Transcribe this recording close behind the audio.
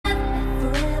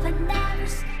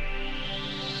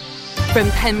From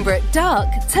Pembroke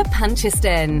Dock to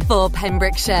Puncheston. For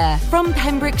Pembrokeshire. From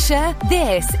Pembrokeshire,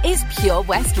 this is Pure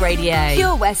West Radio.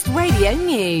 Pure West Radio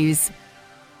News.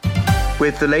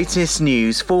 With the latest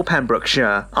news for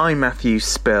Pembrokeshire, I'm Matthew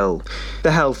Spill. The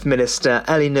Health Minister,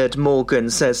 Eluned Morgan,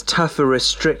 says tougher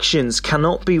restrictions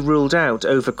cannot be ruled out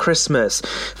over Christmas.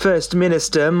 First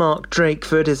Minister Mark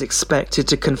Drakeford is expected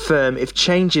to confirm if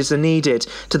changes are needed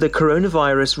to the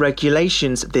coronavirus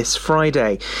regulations this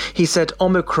Friday. He said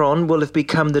Omicron will have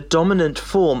become the dominant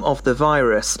form of the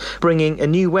virus, bringing a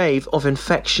new wave of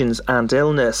infections and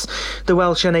illness. The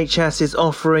Welsh NHS is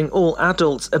offering all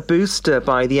adults a booster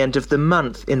by the end of the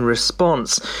month in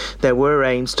response. There were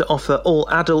aims to offer all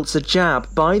adults a jab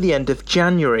by the end of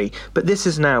January, but this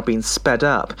has now been sped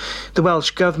up. The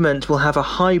Welsh Government will have a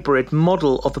hybrid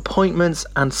model of appointments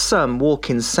and some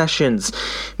walk-in sessions.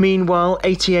 Meanwhile,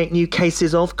 88 new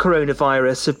cases of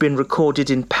coronavirus have been recorded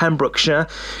in Pembrokeshire.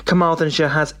 Carmarthenshire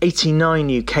has 89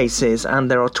 new cases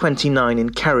and there are 29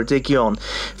 in Ceredigion.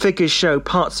 Figures show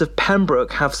parts of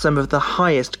Pembroke have some of the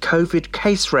highest COVID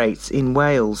case rates in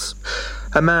Wales.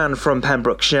 A man from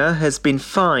Pembrokeshire has been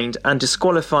fined and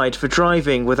disqualified for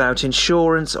driving without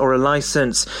insurance or a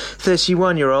licence.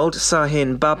 31-year-old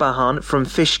Sahin Babahan from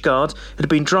Fishguard had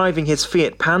been driving his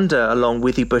Fiat Panda along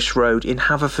Withybush Road in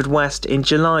Haverfordwest in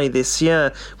July this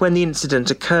year when the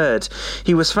incident occurred.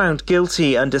 He was found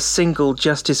guilty under single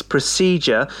justice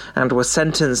procedure and was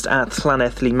sentenced at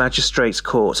Llanelli Magistrates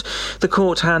Court. The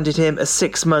court handed him a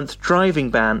 6-month driving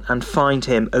ban and fined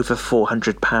him over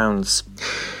 £400.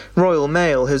 Royal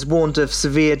Mail has warned of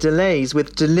severe delays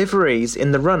with deliveries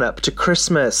in the run-up to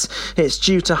Christmas. It's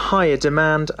due to higher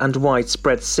demand and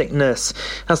widespread sickness.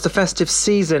 As the festive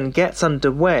season gets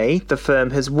underway, the firm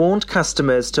has warned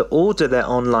customers to order their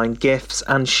online gifts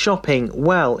and shopping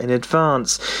well in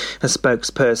advance. A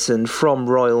spokesperson from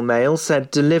Royal Mail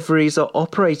said deliveries are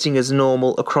operating as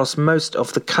normal across most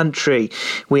of the country.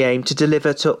 We aim to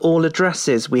deliver to all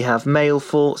addresses we have mail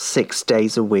for 6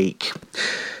 days a week.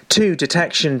 2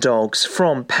 detection dogs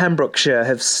from Pembrokeshire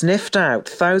have sniffed out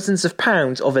thousands of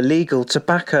pounds of illegal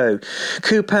tobacco.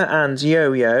 Cooper and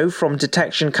Yo-Yo from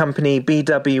detection company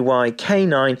BWY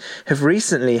K9 have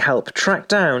recently helped track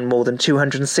down more than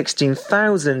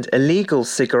 216,000 illegal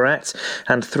cigarettes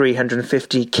and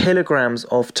 350 kilograms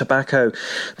of tobacco.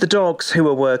 The dogs, who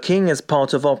were working as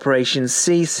part of Operation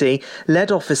CC,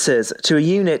 led officers to a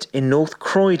unit in North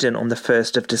Croydon on the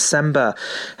 1st of December.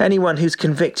 Anyone who's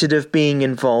convicted of being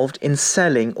involved in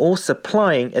selling or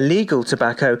supplying illegal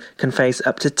tobacco can face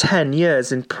up to 10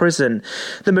 years in prison.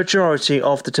 The majority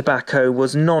of the tobacco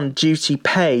was non-duty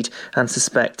paid and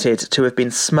suspected to have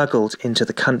been smuggled into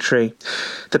the country.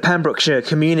 The Pembrokeshire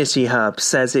Community Hub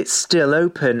says it's still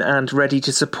open and ready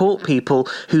to support people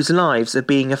whose lives are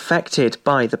being affected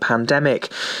by the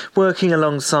pandemic. Working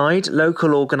alongside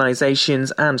local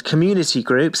organisations and community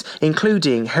groups,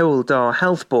 including Hywel Dda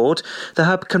Health Board, the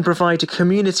hub can provide a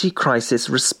community crisis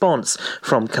response,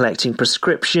 from collecting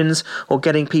prescriptions or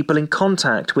getting people in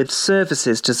contact with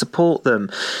services to support them.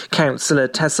 Councillor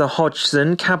Tessa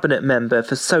Hodgson, Cabinet Member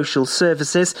for Social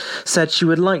Services, said she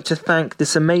would like to thank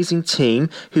this amazing team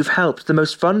who've helped the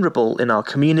most vulnerable in our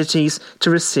communities to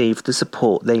receive the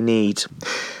support they need.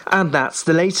 And that's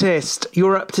the latest.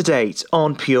 You're up to date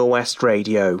on Pure West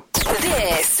Radio.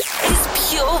 This is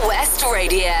Pure West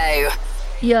Radio.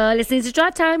 You're listening to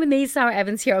Drive Time with me, Sara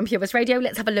Evans, here on Pure West Radio.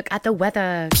 Let's have a look at the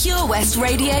weather. Pure West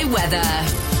Radio weather.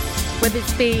 Well,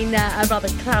 it's been a rather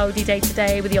cloudy day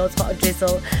today with the odd spot of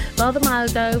drizzle. Rather mild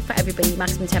though for everybody.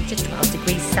 Maximum temperature 12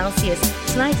 degrees Celsius.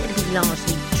 Tonight it'll be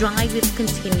largely dry with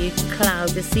continued cloud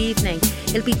this evening.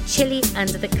 It'll be chilly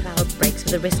under the cloud breaks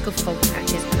with a risk of fog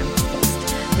patches and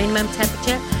frost. Minimum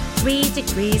temperature 3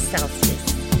 degrees Celsius.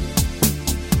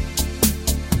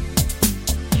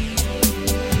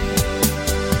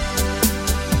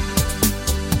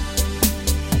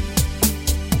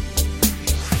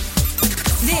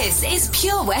 This is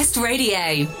Pure West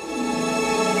Radio.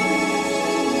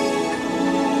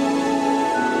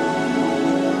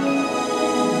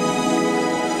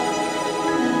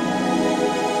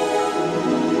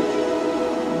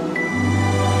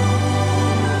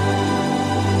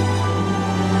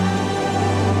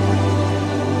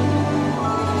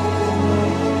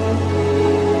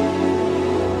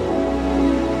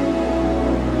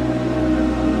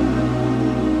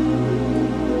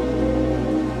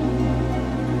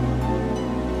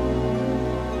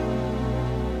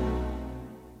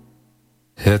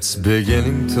 It's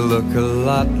beginning to look a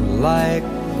lot like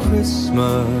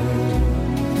Christmas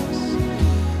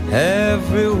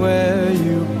everywhere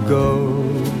you go.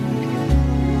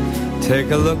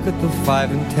 Take a look at the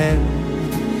 5 and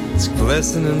 10, it's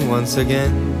glistening once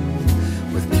again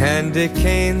with candy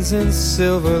canes and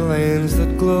silver lanes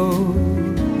that glow.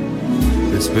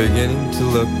 It's beginning to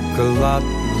look a lot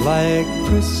like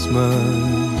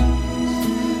Christmas.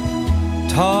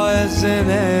 Toys in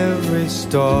every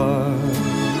store,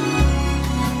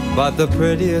 but the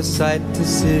prettiest sight to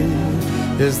see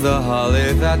is the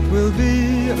holly that will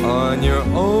be on your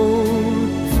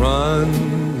own front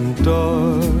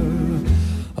door.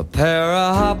 A pair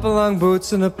of hop-along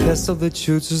boots and a pistol that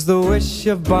shoots is the wish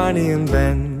of Barney and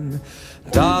Ben.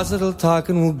 Dolls that'll talk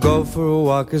and we'll go for a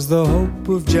walk is the hope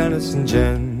of Janice and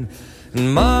Jen.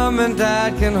 And Mom and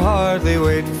Dad can hardly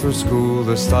wait for school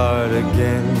to start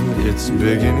again. It's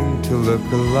beginning to look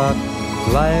a lot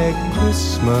like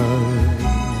Christmas.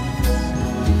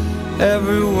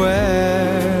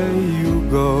 Everywhere you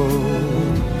go,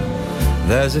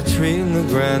 there's a tree in the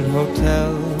Grand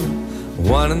Hotel,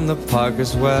 one in the park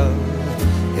as well.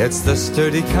 It's the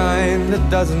sturdy kind that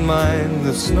doesn't mind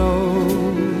the snow.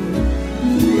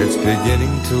 It's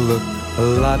beginning to look a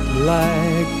lot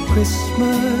like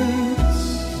Christmas.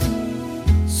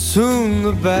 Soon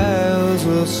the bells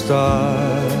will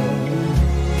start,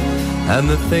 and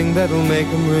the thing that'll make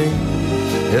them ring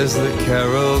is the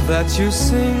carol that you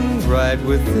sing right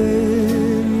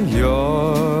within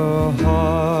your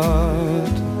heart.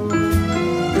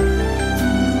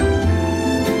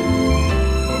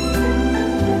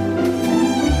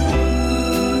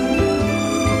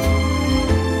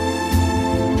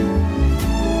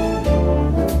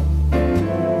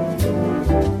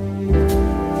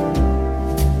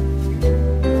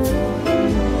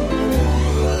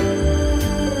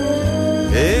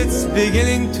 It's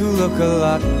beginning to look a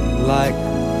lot like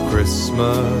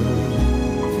Christmas.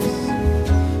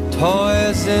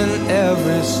 Toys in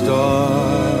every store,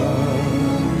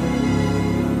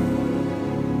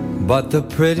 but the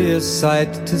prettiest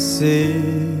sight to see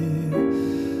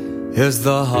is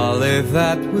the holly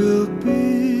that will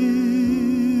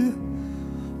be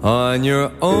on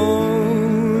your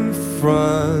own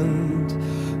front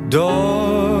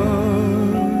door.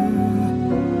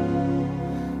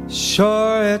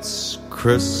 Sure, it's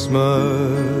Christmas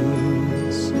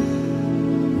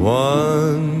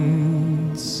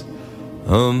once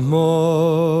more.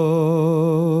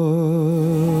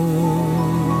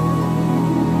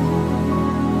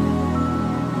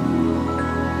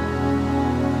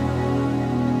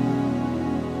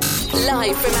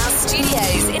 Live from our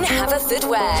studios in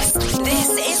Haverfordwest, this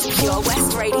is Pure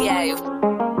West Radio.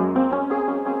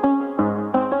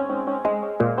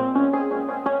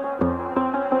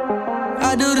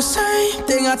 I do the same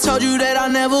thing I told you that I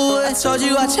never would. I told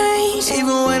you I changed,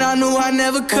 even when I knew I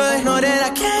never could. Know that I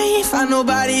can't find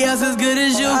nobody else as good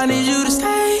as you. I need you to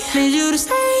stay, need you to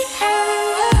stay.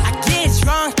 I get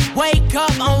drunk, wake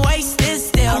up, I'm wasted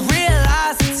still. I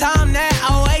realize the time that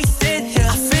I wasted here.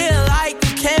 I feel like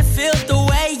you can't feel the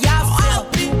way I feel. I'll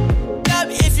be up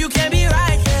if you can't be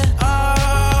right here.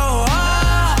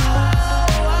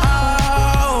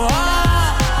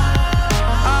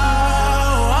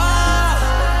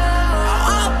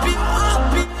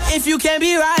 If you can't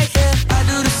be right, yeah. I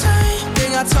do the same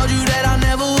thing I told you that I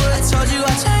never would. I told you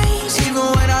I changed, even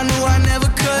when I knew I never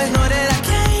could. Know that I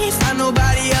can't find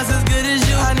nobody else as good as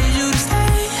you. I need you to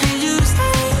stay, need you to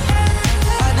stay.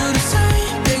 I do the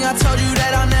same thing I told you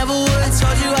that I never would. I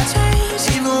told you I changed,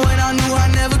 even when I knew I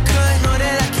never could. Know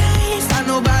that I can't find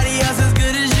nobody else as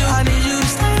good as you. I need you to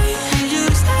stay, need you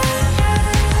to stay.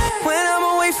 When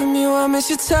I'm away from you, I miss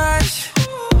your touch.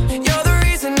 You're the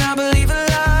reason I believe in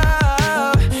love.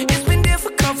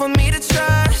 For me to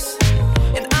trust,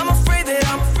 and I'm afraid that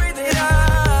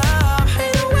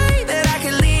ain't no way that I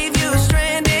can leave you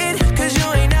stranded, cause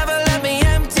you ain't never left me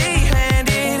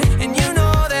empty-handed, and you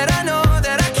know that I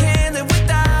can't live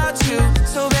without you,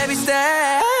 so baby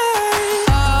stay.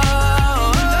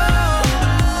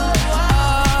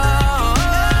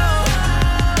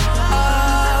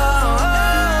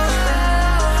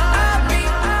 I'll be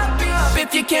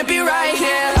if you can't be right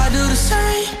here. I do the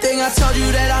same thing I told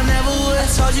you that I never would. I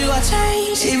told you I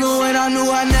changed, even when I knew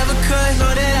I never could.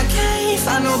 Know that I can't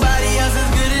find nobody else as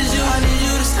good as you. I need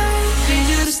you to stay, need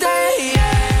you to stay.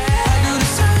 I do the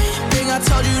same thing I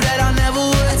told you that I never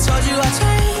would. I told you I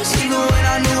changed, even when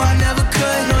I knew I never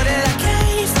could. Know that I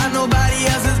can't find nobody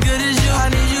else as good as you. I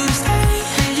need you to stay,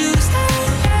 need you to stay.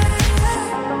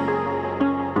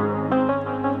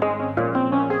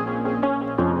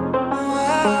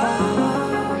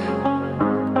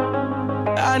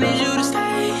 I need you to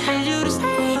stay, need you to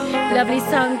stay. Lovely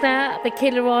song there, the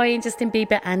Kid Laroi and Justin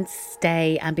Bieber and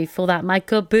Stay. And before that,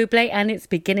 Michael Bublé and It's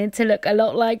Beginning to Look a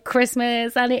Lot Like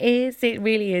Christmas. And it is, it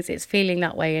really is. It's feeling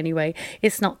that way anyway.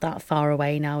 It's not that far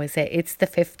away now, is it? It's the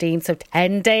 15th, so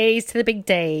 10 days to the big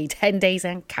day. 10 days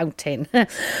and counting.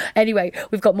 Anyway,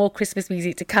 we've got more Christmas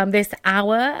music to come this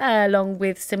hour, along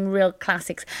with some real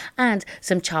classics and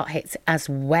some chart hits as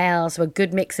well. So a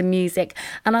good mix of music.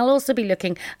 And I'll also be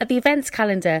looking at the events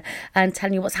calendar and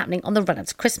telling you what's happening on the run-up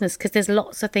to Christmas, because there's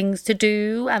lots of things to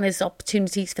do and there's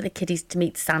opportunities for the kiddies to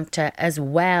meet Santa as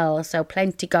well. So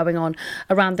plenty going on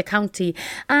around the county.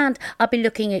 And I'll be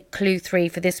looking at Clue 3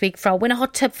 for this week for our Win a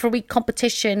Hot Tub for a Week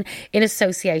competition in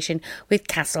association with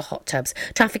Castle Hot Tubs.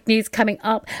 Traffic news coming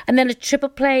up, and then a triple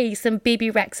play, some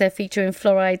BB Rexha featuring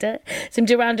Florida, some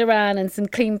Duran Duran and some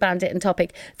Clean Bandit and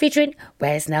Topic featuring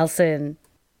Where's Nelson.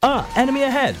 Ah, enemy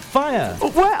ahead. Fire. Oh,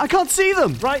 where? I can't see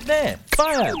them. Right there.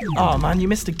 Fire. Oh, man, you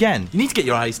missed again. You need to get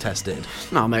your eyes tested.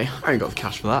 Nah, mate, I ain't got the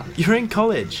cash for that. You're in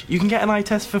college. You can get an eye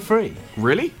test for free.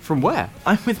 Really? From where?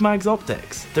 I'm with Mags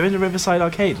Optics. They're in the Riverside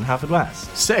Arcade in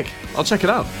Haverfordwest. Sick. I'll check it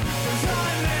out.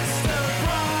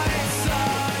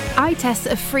 Eye tests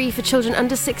are free for children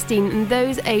under 16 and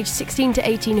those aged 16 to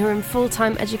 18 who are in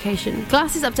full-time education.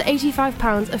 Glasses up to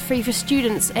 £85 are free for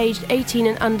students aged 18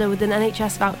 and under with an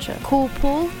NHS voucher. Call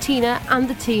Paul, Tina and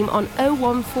the team on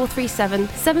 01437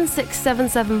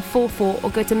 767744 or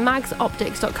go to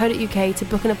magsoptics.co.uk to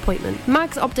book an appointment.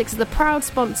 Mags Optics are the proud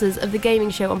sponsors of the gaming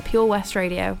show on Pure West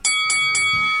Radio.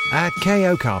 At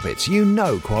KO Carpets, you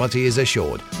know quality is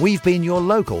assured. We've been your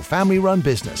local family-run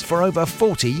business for over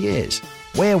 40 years.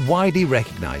 We're widely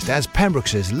recognised as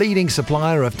Pembrokeshire's leading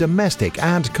supplier of domestic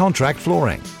and contract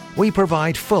flooring. We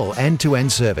provide full end-to-end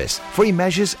service, free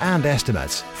measures and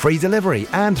estimates, free delivery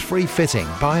and free fitting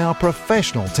by our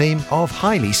professional team of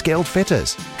highly skilled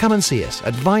fitters. Come and see us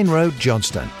at Vine Road,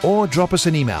 Johnston, or drop us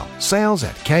an email,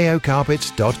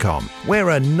 sales@kocarpets.com. We're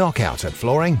a knockout at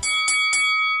flooring.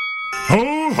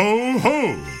 Ho, ho,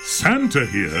 ho! Santa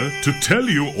here to tell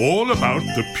you all about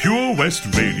the Pure West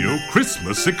Radio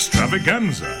Christmas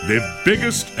Extravaganza, their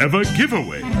biggest ever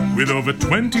giveaway, with over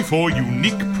 24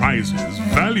 unique prizes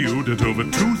valued at over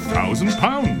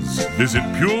 £2,000. Visit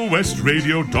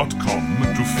purewestradio.com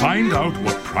to find out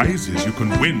what prizes you can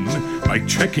win by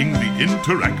checking the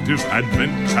interactive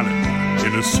advent calendar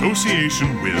in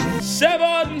association with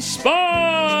Seven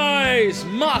Spice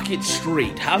Market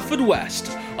Street,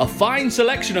 Haverfordwest. A fine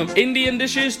selection of Indian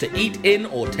dishes to eat in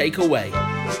or take away.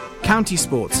 County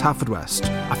Sports, Haverfordwest,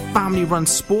 a family-run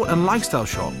sport and lifestyle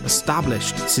shop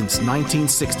established since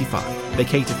 1965. They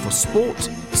cater for sport,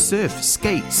 surf,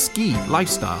 skate, ski,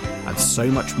 lifestyle, and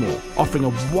so much more, offering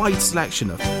a wide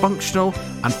selection of functional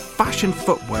and fashion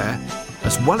footwear,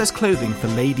 as well as clothing for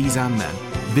ladies and men.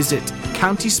 Visit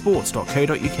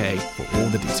countysports.co.uk for all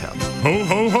the details. Ho,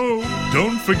 ho, ho!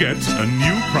 Don't forget, a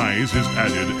new prize is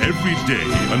added every day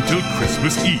until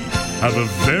Christmas Eve. Have a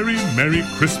very Merry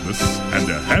Christmas and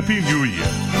a Happy New Year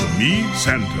from me,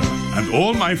 Santa, and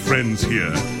all my friends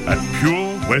here at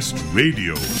Pure West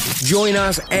Radio. Join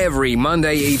us every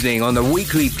Monday evening on the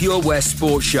weekly Pure West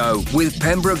Sports Show with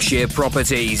Pembrokeshire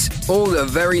Properties. All the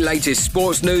very latest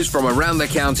sports news from around the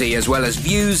county, as well as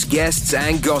views, guests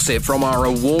and gossip from our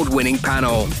award-winning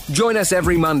panel. Join us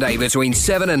every Monday between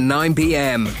 7 and 9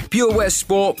 p.m. Pure West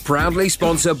Sport, proudly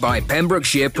sponsored by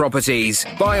Pembrokeshire Properties.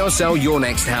 Buy or sell your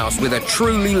next house with a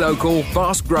truly local,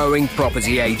 fast-growing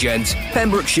property agent.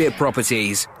 Pembrokeshire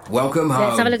Properties. Welcome home.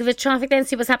 Let's have a look at the traffic then,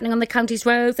 see what's happening on the county's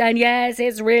roads. And yes,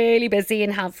 it's really busy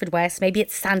in Haverfordwest. Maybe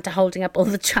it's Santa holding up all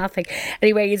the traffic.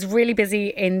 Anyway, it's really busy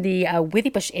in the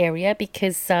Withybush area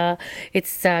because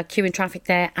it's queuing traffic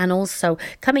there, and also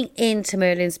coming into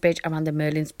Merlin's Bridge around the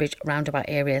Merlin's Bridge roundabout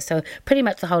area. So pretty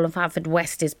much the whole of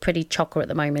Haverfordwest is pretty chocker at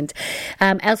the moment.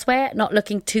 Elsewhere, not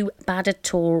looking too bad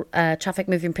at all. Traffic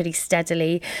moving pretty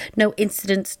steadily. No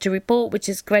incidents to report, which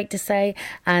is great to say,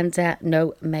 and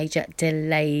no major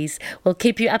delays. We'll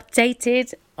keep you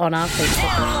updated on our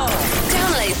Facebook.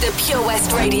 Download the Pure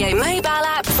West Radio mobile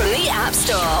app from the App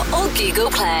Store or Google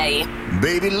Play.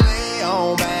 Baby, lay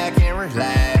on back and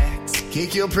relax.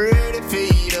 Kick your pretty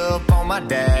feet up on my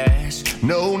dash.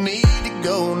 No need to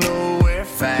go nowhere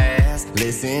fast.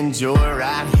 Let's enjoy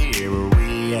right here where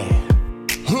we at.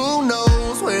 Who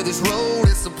knows where this road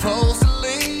is supposed to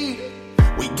lead?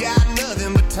 We got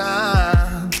nothing but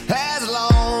time. As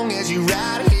long as you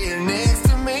ride here next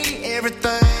to me,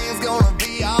 everything's gonna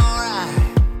be alright.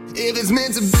 If it's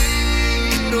meant to be,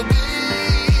 it'll be,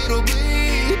 it'll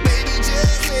be. Baby,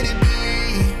 just let it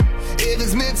be. If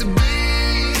it's meant to be,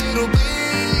 it'll be,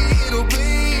 it'll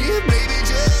be. Baby,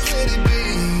 just let it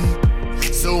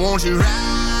be. So won't you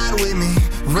ride with me,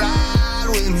 ride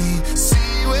with me,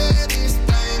 see where this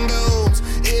thing goes.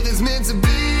 If it's meant to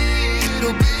be,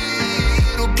 it'll be,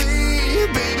 it'll be.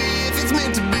 Baby, if it's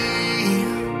meant to be.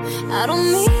 I don't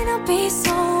mean to be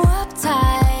so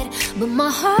uptight, but my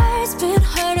heart's been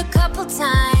hurt a couple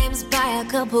times by a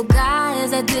couple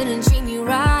guys that didn't treat me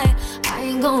right. I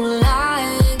ain't gonna lie,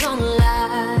 I ain't gonna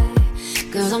lie.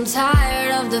 'Cause I'm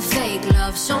tired of the fake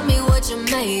love. Show me what you're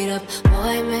made of.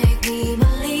 Boy, make me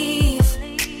believe.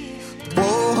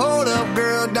 Whoa, hold up,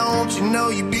 girl, don't you know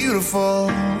you're beautiful?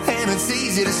 And it's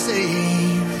easy to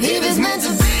see. If it's meant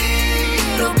to be,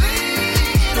 it'll be,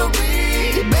 it'll be.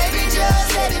 Baby, just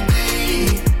let it be.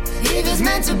 If it's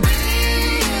meant to be,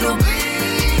 it'll be,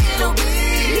 it'll be.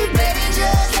 Baby,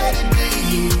 just let it be.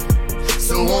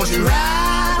 So won't you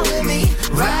ride with me,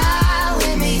 ride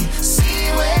with me, see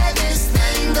where this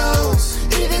thing goes.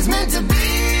 If it's meant to be,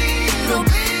 it'll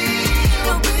be,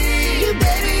 it'll be.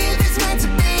 Baby, if it's meant to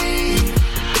be.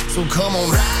 So come on,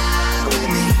 ride with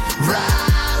me,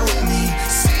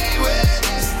 see where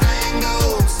this thing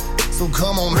goes. So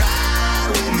come on, ride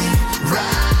with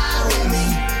me,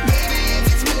 baby, if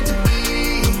it's meant to be.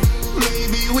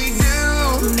 Maybe we do,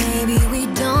 maybe we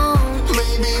don't,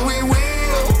 maybe we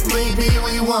will, maybe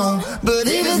we won't. But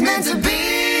if it's meant to be,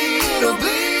 it'll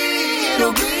be,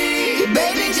 it'll be.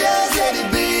 Baby, just let it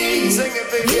be. Sing it,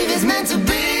 baby. If it's meant to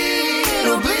be,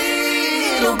 it'll be,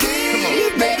 it'll be.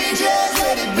 Baby, just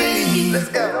let it be. Let's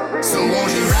go. So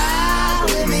won't you ride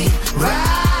with me,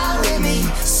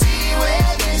 see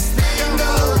where this thing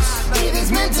goes. If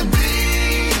it's meant to be,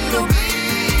 it'll be,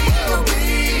 it'll be.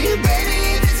 Baby,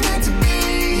 if it's meant to be,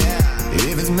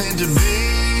 if it's meant to be,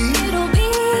 it'll be,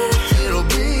 it'll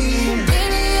be.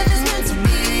 baby, if it's meant to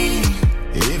be,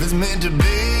 if it's meant to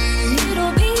be,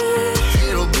 it'll be,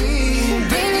 it'll be.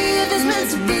 baby, if it's meant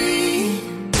to be.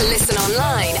 Listen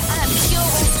online at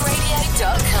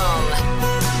purewestradio.com.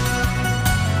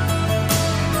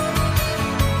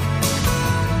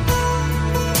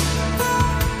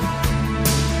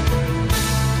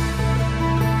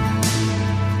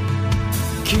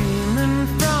 Came in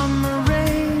from a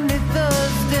rainy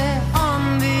Thursday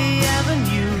on the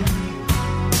avenue.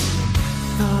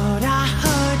 Thought I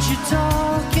heard you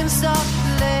talking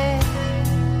softly.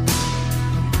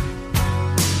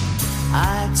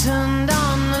 I turned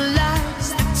on the lights,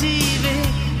 the TV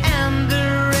and the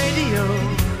radio.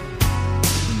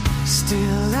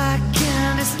 Still I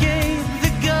can't escape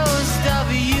the ghost of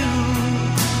you.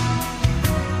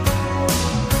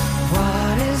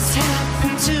 What has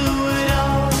happened to it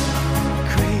all?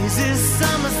 Crazy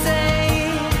summer say,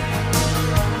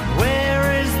 where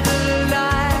is the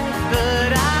light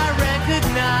that I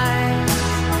recognize?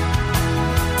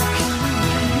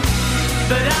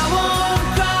 But I won't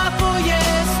cry for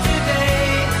yesterday.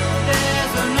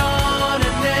 There's an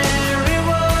ordinary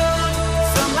world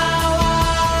somehow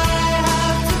I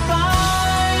have to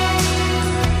find.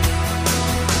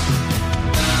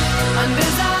 And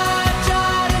as I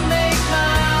try to make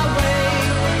my way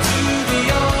to the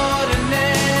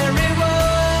ordinary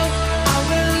world, I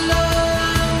will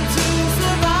learn to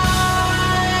survive.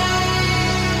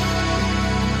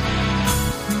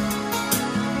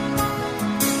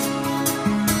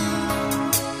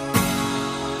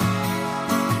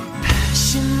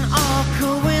 Passion or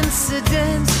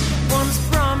coincidence once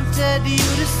prompted you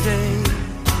to say,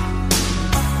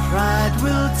 pride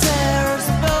will tear us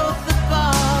both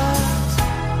apart.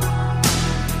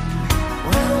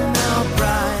 Well, now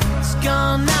pride's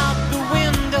gone out the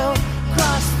window,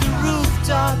 cross the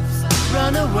rooftops,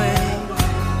 run away,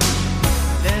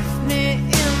 left me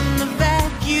in the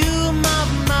vacuum of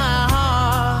my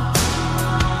heart.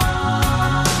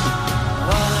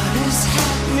 What is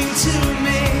happening to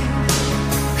me?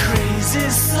 Crazy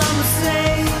some say.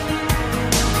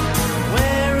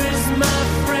 Where is my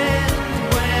friend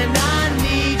when I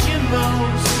need you most?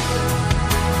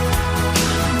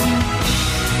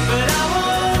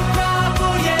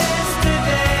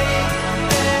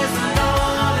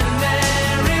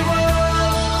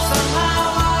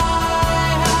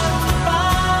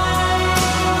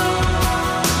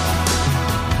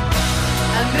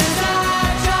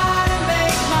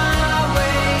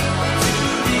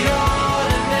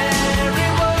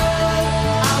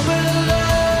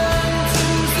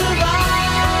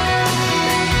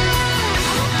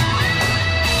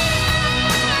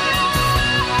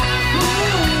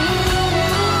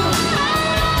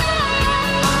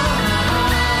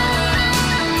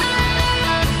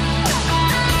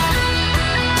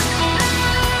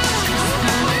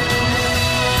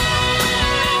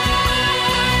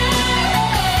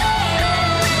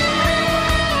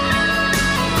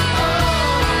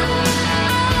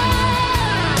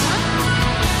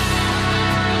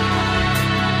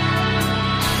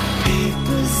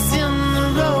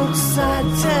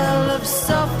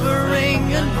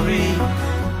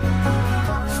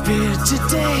 fear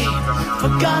today,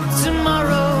 forgot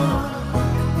tomorrow.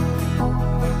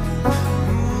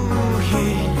 Ooh,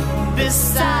 here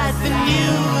beside the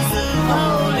news of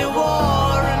holy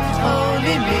war and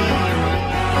holy me,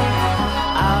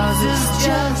 ours is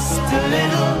just a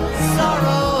little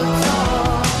sorrow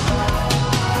talk.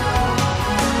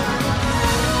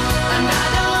 And I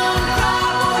don't cry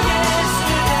for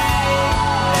yesterday.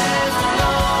 There's an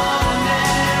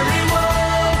ordinary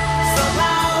world.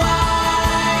 Somehow I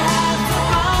have to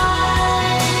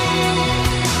find.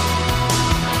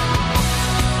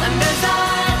 And as I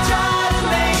try to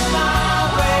make my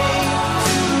way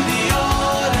to the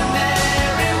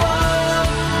ordinary world,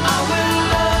 I will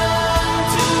learn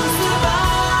to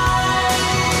survive.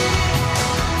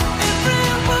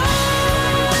 Everyone.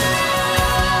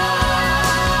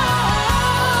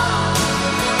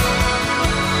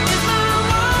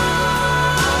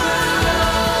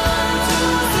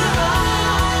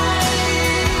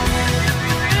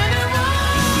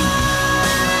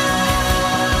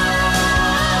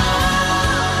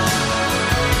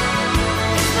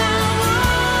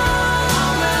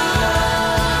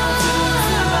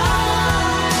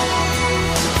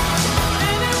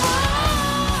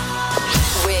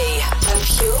 We are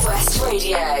Pure West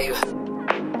Radio.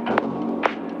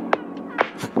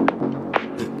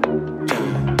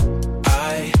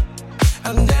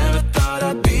 I never thought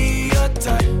I'd be your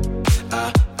type.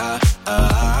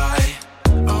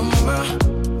 On my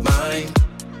mind,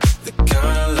 the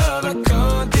kind of love I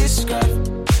can't describe.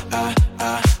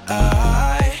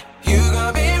 You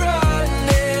got me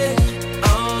running,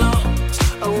 oh no,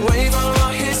 away from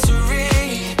our history,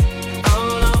 oh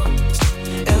no,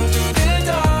 and through the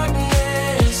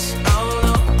darkness, oh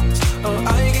no, oh I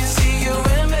can see you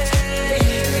in me.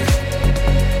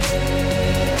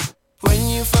 When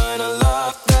you find a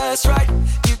love that's right,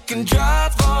 you can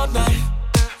drive all night,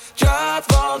 drive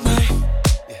all night.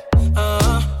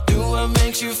 Do what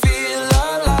makes you feel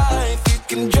alive. You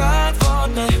can drive all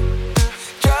night,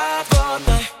 drive all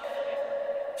night.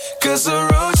 'Cause the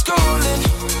road's calling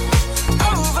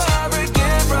over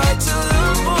again, right till the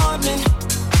morning,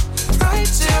 right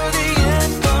till the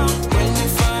end. When you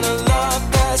find a love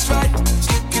that's right,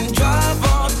 you can drive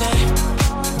all night,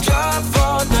 drive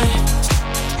all night.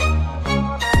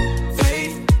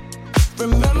 Faith,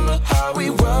 remember how we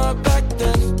were back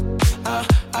then.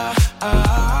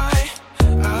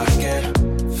 I get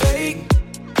fake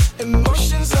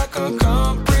emotions I can't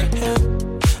comprehend.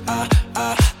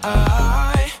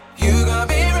 You got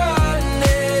me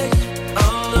running,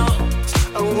 oh no,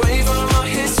 away from our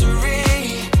history,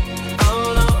 oh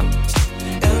no,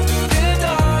 and through the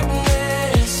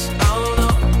darkness, oh no,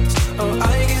 oh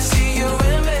I can see you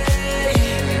in me,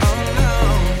 oh no.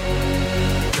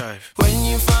 When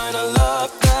you find a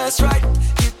love that's right,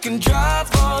 you can drive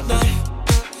all night,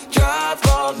 drive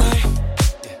all night.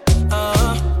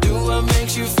 Do what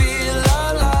makes you feel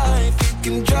alive. You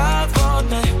can drive all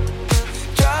night,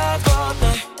 drive all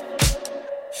night.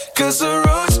 'Cause the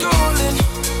road's calling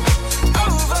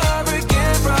over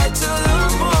again, right till the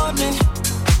morning,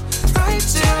 right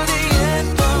till the end.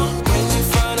 When you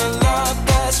find a love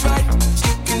that's right,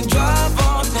 you can drive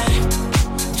all night,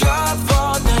 drive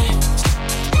all night.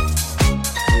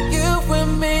 You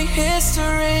and me,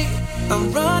 history. I'm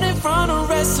running from the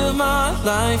rest of my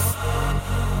life.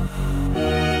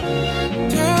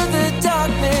 Through the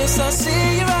darkness, I see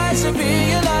your eyes and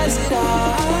realize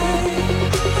that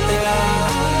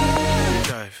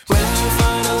when you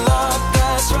find a love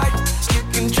that's right, you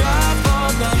can drive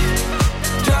all night,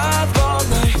 drive all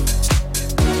night.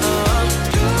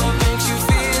 Do what makes you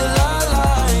feel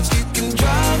alive. You can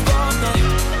drive all night,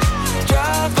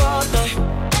 drive all night.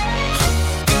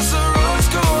 'Cause the road's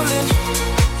calling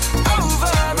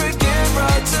over again,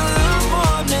 right till the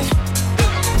morning,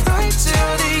 right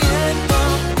till the end.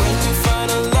 When you find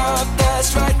a love that's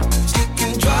right, you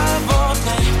can drive all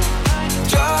night,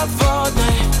 drive all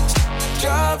night,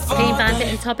 drive all Clean night. Bandit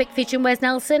and Topic featuring Wes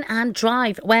Nelson and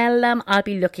Drive. Well, I'll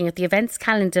be looking at the events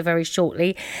calendar very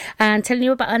shortly and telling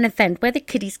you about an event where the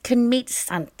kiddies can meet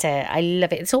Santa. I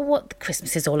love it. It's all what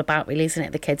Christmas is all about, really, isn't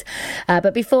it, the kids?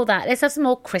 But before that, let's have some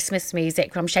more Christmas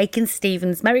music from Shakin'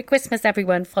 Stevens. Merry Christmas,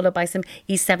 everyone, followed by some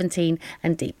He's 17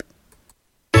 and Deep.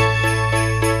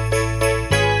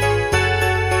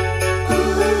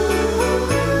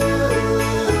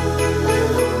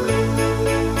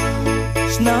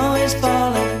 Snow is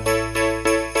falling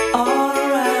all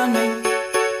around me.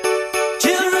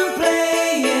 Children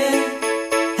playing,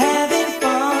 having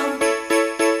fun.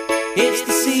 It's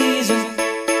the season,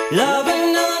 love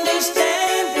and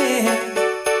understanding.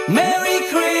 Merry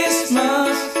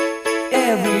Christmas,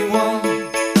 everyone.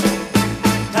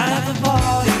 Time for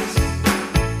parties,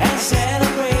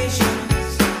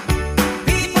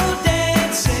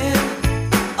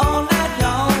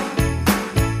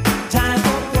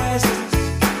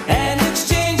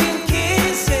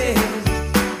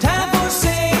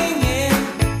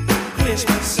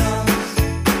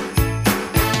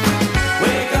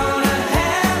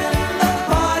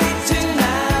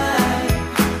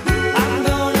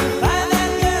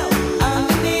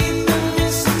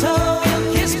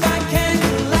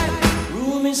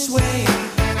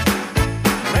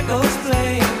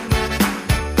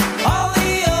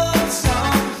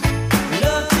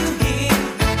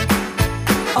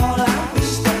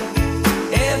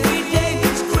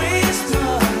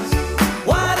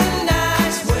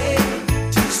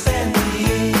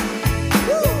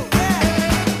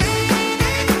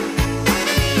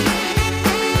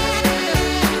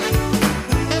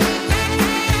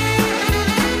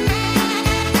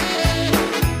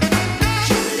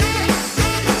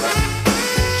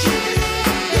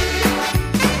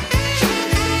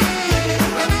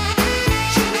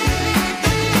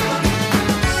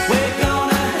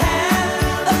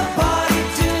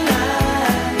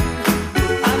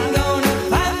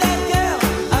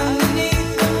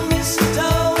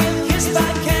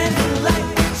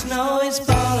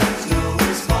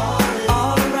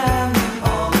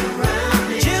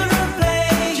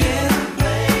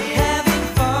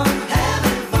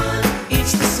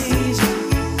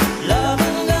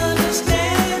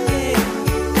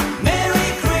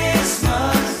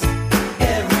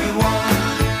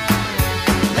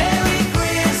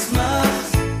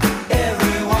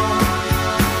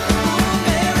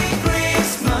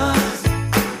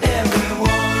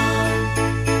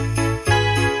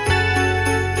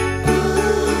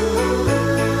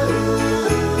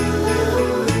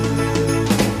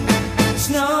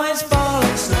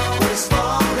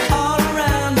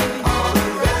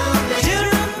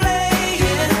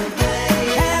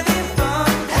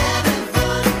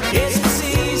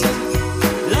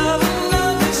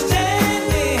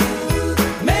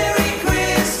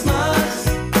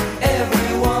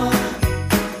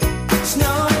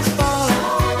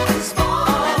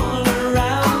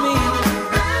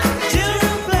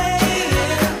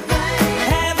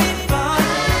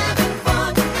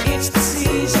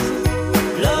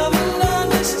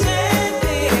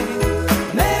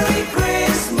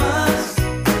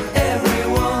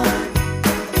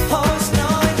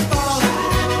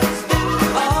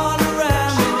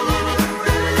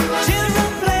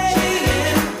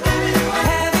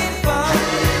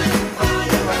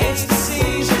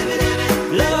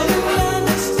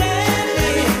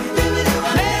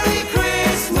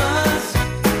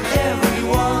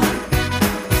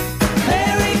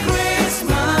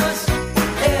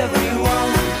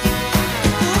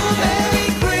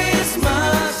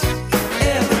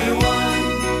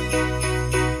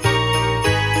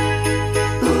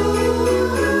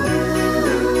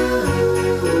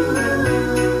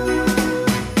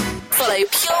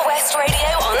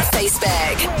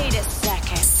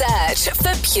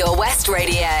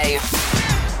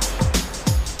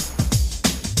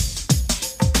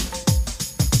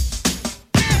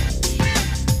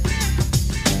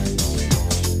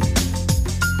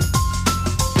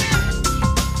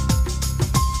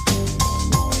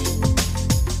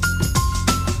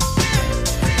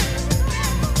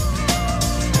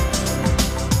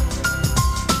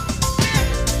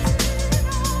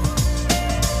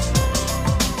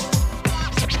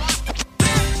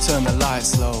 night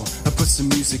slow. I put some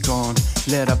music on,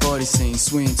 let our body sing,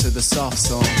 swing to the soft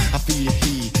song. I feel your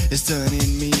heat, it's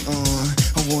turning me on.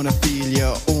 I wanna feel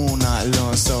you all night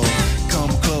long. So come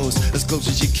close as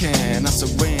you can. I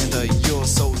surrender, you're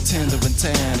so tender and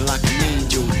tan, like an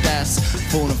angel that's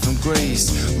fallen from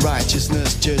grace.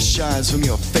 Righteousness just shines from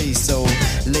your face. So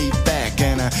lay back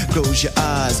and close your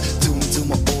eyes, tune into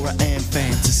my aura and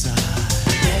fantasize.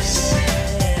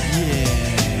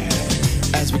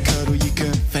 Yeah, as we cuddle you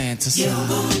can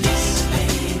fantasize.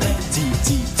 Deep,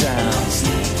 deep down,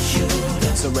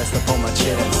 so rest upon my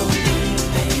chest.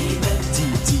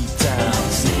 Deep, deep down,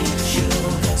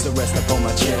 so rest upon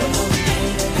my chest.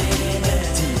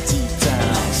 Deep, deep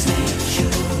down,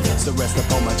 so rest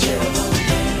upon my chest.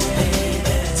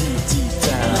 Deep, deep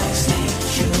down,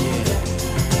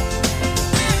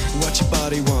 what your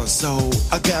body wants, so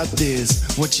I got this.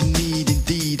 What you need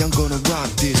indeed, I'm gonna rock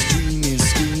this. Dreaming,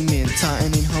 screaming,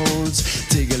 tightening holds,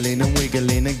 tiggling and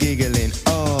wiggling and giggling.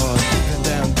 Oh, deeper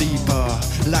down deeper,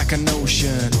 like an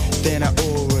ocean. Then our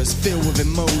auras filled with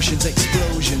emotions,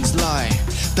 explosions like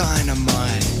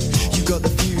dynamite. You got the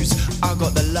fuse, I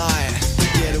got the light.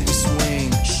 Together we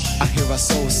swing, I hear our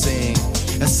soul sing.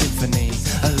 A symphony,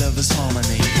 a lover's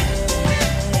harmony.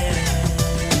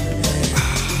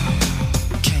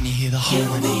 Can you hear the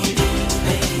harmony? Deep,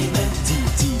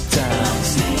 deep down,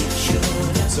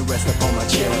 so rest upon my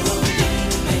chest.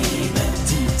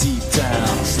 Deep, deep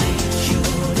down,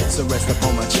 so rest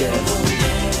upon my chest.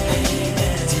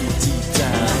 Deep, deep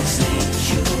down,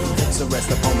 so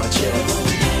rest upon my chest.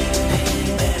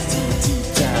 Deep, deep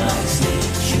down,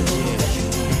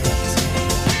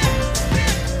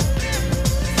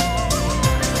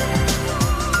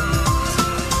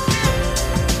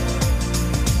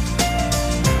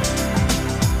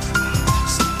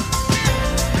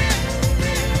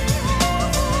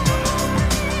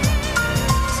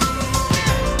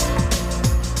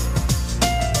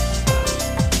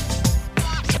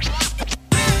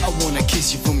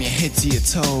 head to your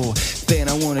toe. Then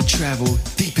I wanna travel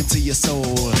deep into your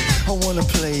soul. I wanna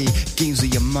play games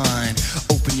with your mind.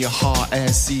 Open your heart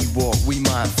and see what we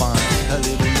might find. A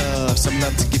little love, some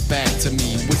love to get back to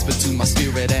me. Whisper to my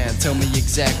spirit and tell me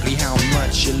exactly how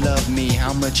much you love me,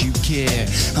 how much you care,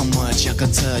 how much I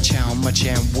can touch, how much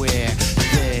and where.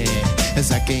 There,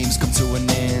 as our games come to an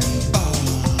end,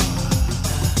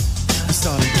 we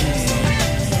start again.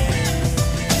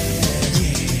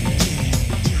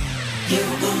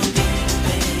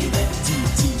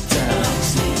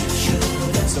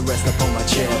 So rest upon my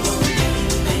chest.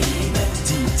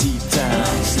 Deep, deep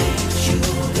down.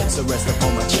 So rest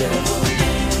upon my chest.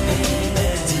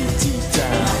 Deep, deep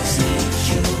down.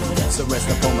 So rest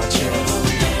upon my chest.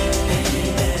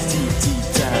 Deep, deep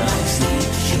down.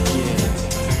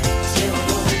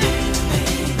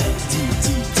 Deep,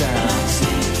 deep down.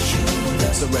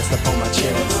 So rest upon my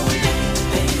chest.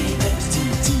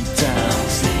 Deep, deep down.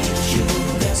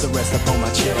 So rest upon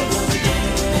my chest.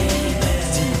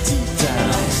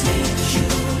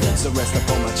 So rest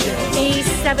upon my chest. He's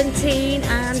 17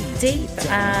 and deep.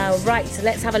 Right, so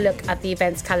let's have a look at the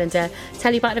events calendar.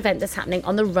 Tell you about an event that's happening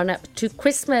on the run-up to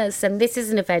Christmas. And this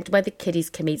is an event where the kiddies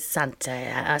can meet Santa.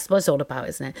 That's what it's all about,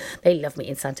 isn't it? They love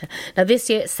meeting Santa. Now, this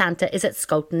year, Santa is at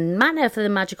Scoton Manor for the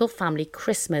Magical Family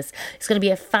Christmas. It's going to be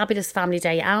a fabulous family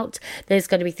day out. There's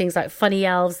going to be things like funny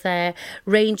elves there,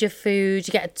 range of food.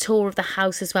 You get a tour of the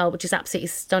house as well, which is absolutely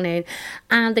stunning.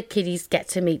 And the kiddies get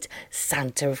to meet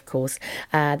Santa, of course.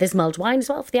 There's mulled wine as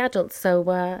well for the adults, so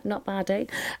not bad, eh?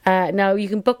 No, you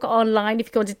can book online if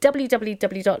you go into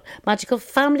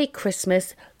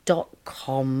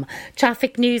www.magicalfamilychristmas.com.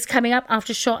 Traffic news coming up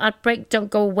after a short ad break. Don't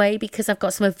go away because I've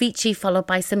got some Avicii followed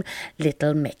by some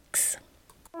Little Mix.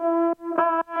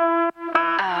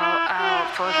 Out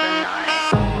for the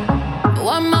night.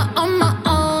 On my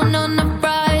own on a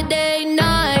Friday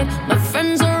night. My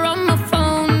friends are on my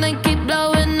phone, they keep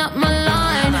blowing up my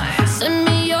line. Send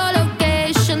me your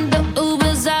location, the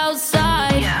Uber's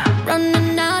outside.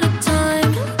 Running out of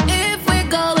time. If we're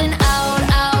going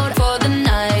out for the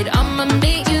night, I'ma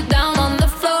meet you down on the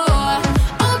floor.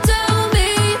 Oh, tell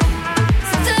me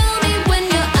when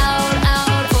you're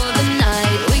out for the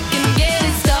night. We can get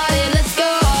it started, let's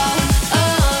go.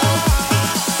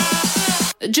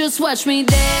 Just watch me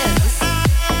dance.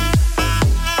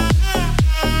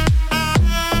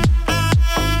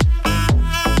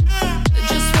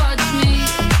 Just watch me.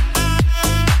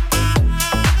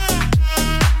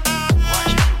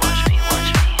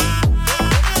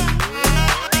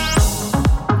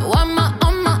 Watch me. On my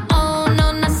own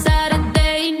on a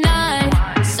Saturday night.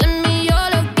 Send me your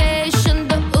location,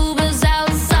 the Uber's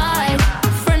outside.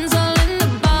 Friends all in the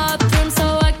bathroom,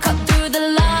 so I cut through the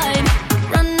line.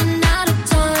 Running out of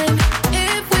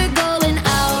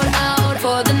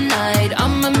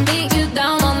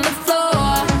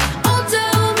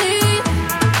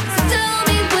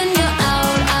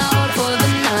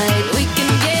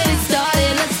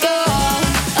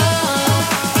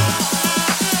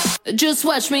Just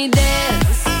watch me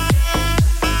dance.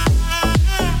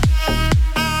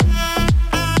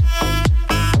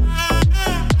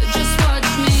 Just watch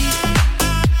me.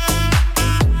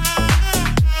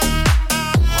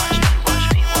 Watch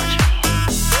me, watch me,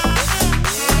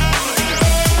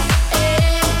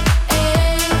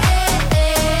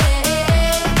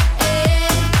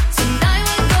 Tonight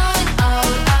we're going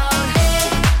out, out.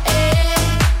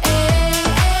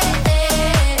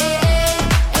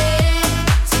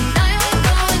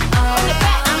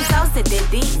 I'm so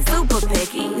addicted, super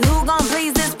picky. Who gon'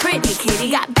 please this pretty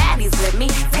kitty? Got baddies with me,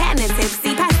 tan and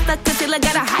tipsy. Pass the concealer,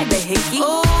 gotta hide the hickey.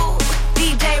 Ooh,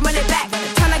 DJ run it back.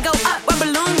 Tryna go up where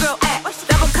balloon girl at.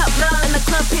 Double cup love in the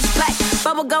club, pitch black.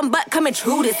 Bubblegum butt coming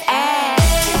true this ass.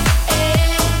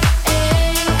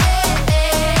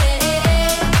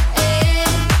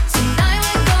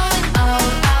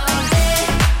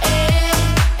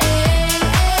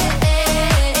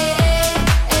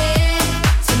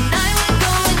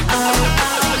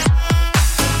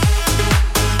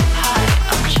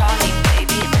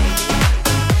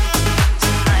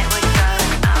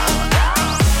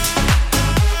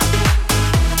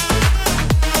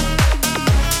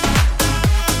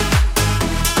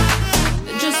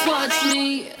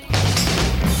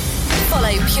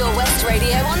 Follow Pure West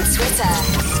Radio on Twitter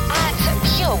at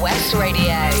Pure West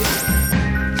Radio.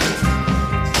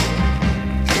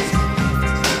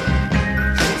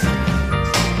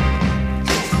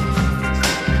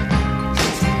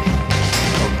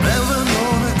 Never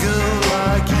known a girl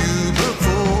like you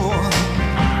before.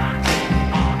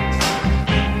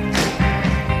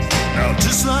 Now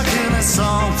just like in a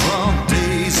song from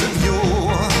days of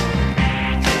yore,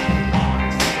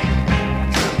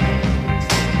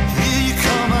 here you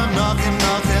come a knocking,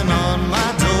 knocking on my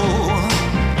door.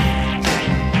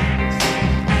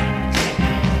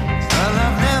 Well,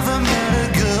 I've never met a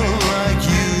girl like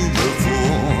you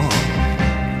before.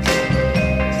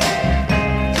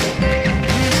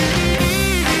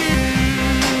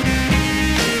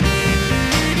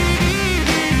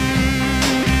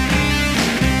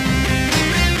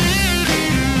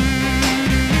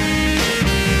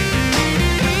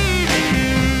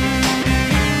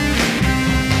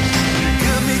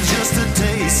 Give me just a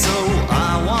taste, so I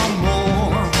want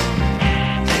more.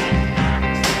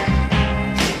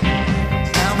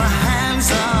 Now my hands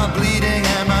are bleeding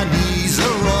and my knees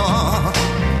are raw.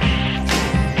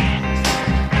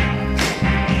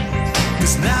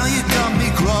 'Cause now you got me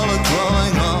crawling,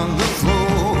 crawling on the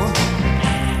floor.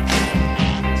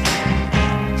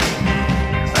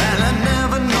 And I've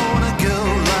never known a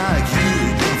girl like you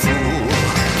before.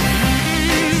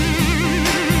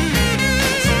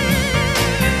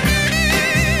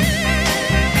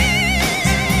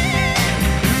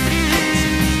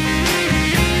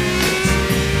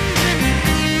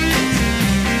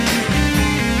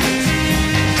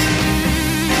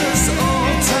 This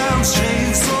old town's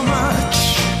changed so much.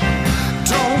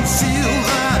 Don't feel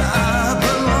that I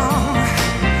belong.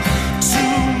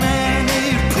 Too many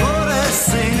protest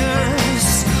singers,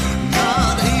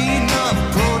 not enough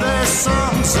protest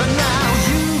songs. And now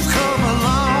you've come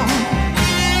along.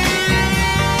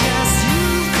 Yes,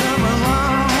 you've come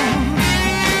along.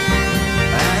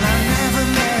 And I never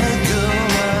met a girl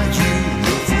like you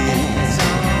before.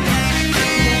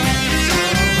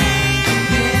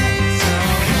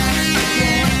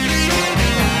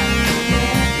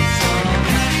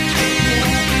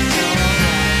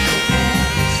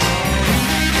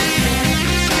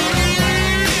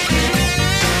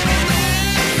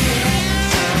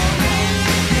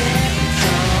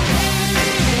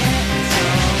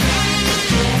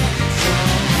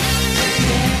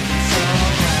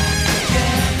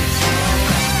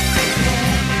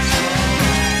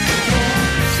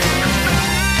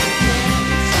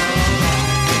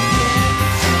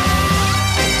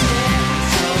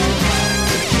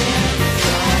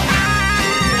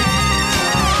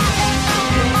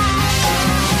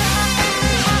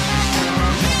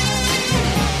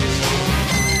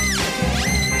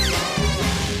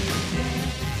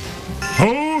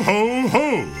 Ho, ho, ho!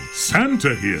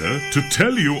 Santa here to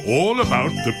tell you all about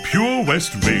the Pure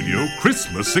West Radio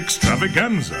Christmas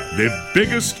Extravaganza, their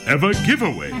biggest ever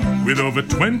giveaway, with over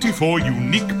 24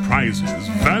 unique prizes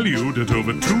valued at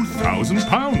over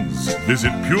 £2,000.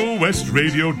 Visit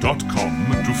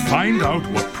purewestradio.com to find out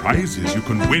what prizes you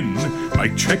can win by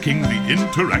checking the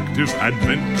interactive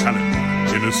advent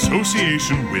calendar in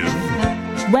association with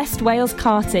West Wales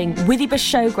Karting,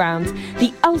 Withybush Showground,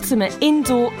 the ultimate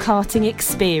indoor karting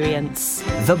experience.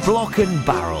 The Block and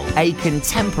Barrel, a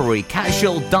contemporary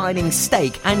casual dining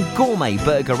steak and gourmet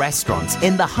burger restaurant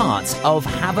in the heart of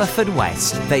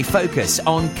Haverfordwest. They focus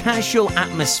on casual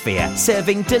atmosphere,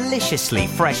 serving deliciously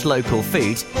fresh local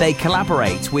food. They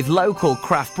collaborate with local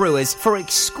craft brewers for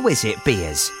exquisite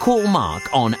beers. Call Mark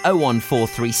on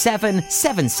 01437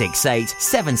 768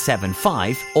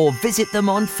 775 or visit them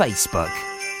on Facebook.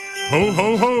 Ho,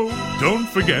 ho, ho! Don't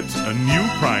forget, a new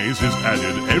prize is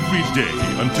added every day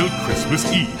until Christmas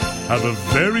Eve. Have a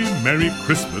very Merry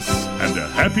Christmas and a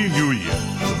Happy New Year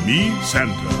from me,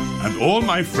 Santa, and all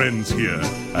my friends here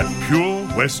at Pure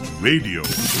West Radio.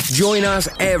 Join us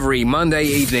every Monday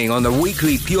evening on the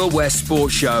weekly Pure West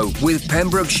Sports Show with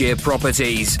Pembrokeshire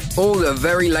Properties. All the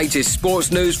very latest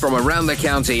sports news from around the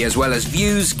county, as well as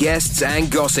views, guests and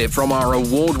gossip from our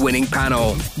award-winning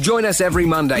panel. Join us every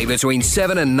Monday between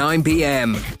 7 and 9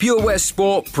 p.m. Pure West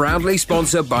Sport, proudly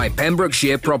sponsored by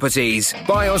Pembrokeshire Properties.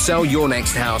 Buy or sell your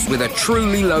next house with a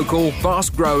truly local,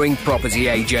 fast-growing property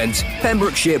agent.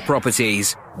 Pembrokeshire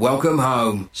Properties. Welcome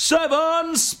home.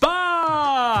 7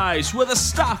 Spice, where the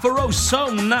staff are oh so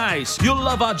nice. You'll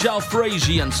love our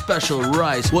jalfrezi and special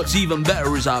rice. What's even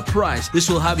better is our price. This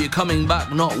will have you coming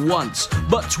back not once,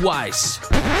 but twice.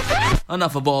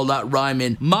 Enough of all that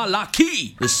rhyming.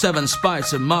 Malaki! The 7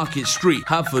 Spice of Market Street,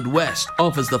 Haverfordwest,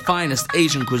 offers the finest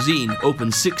Asian cuisine,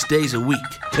 open 6 days a week.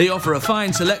 They offer a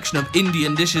fine selection of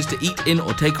Indian dishes to eat in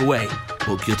or take away.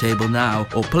 Book your table now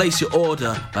or place your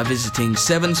order by visiting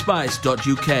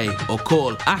 7spice.uk or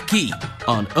call Aki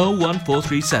on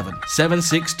 01437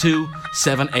 762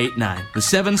 789. The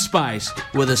 7 Spice,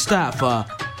 where the staff are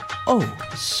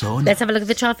so nice. Let's have a look at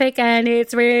the traffic, and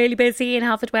it's really busy in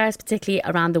Haverfordwest, particularly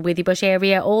around the Withybush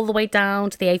area, all the way down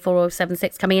to the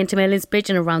A4076 coming into Merlin's Bridge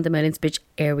and around the Merlin's Bridge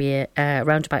area,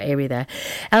 roundabout area there.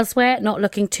 Elsewhere, not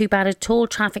looking too bad at all.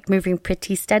 Traffic moving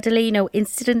pretty steadily. No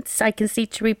incidents I can see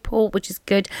to report, which is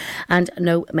good, and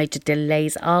no major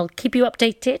delays. I'll keep you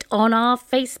updated on our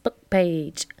Facebook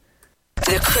page.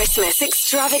 The Christmas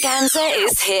extravaganza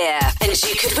is here, and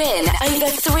you could win over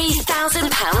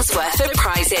 £3,000 worth of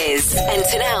prizes.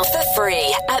 Enter now for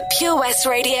free at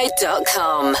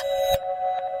purewestradio.com.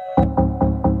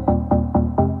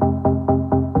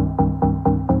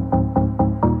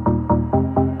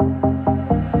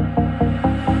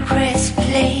 Press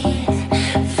play,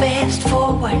 fast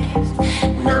forward,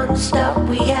 non-stop.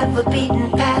 We have a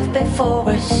beaten path before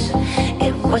us.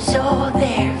 It was all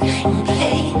there in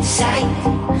plain sight.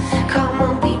 Come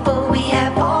on, people, we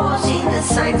have all seen the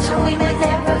signs, so we may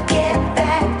never get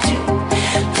back to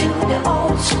the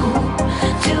old school,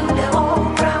 to the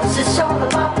old grounds. It's all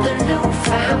about the new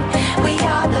found. We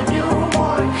are the new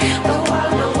war. The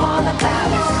world know all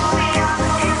about us.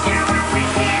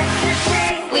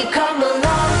 We come a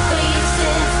long way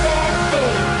since that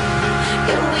day,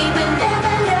 and we will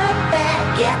never look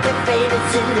back at the faded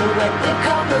silhouette. We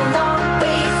come a long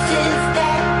way since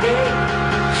that day,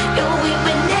 and we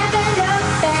will never look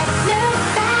back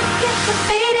at the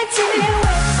faded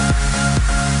silhouette.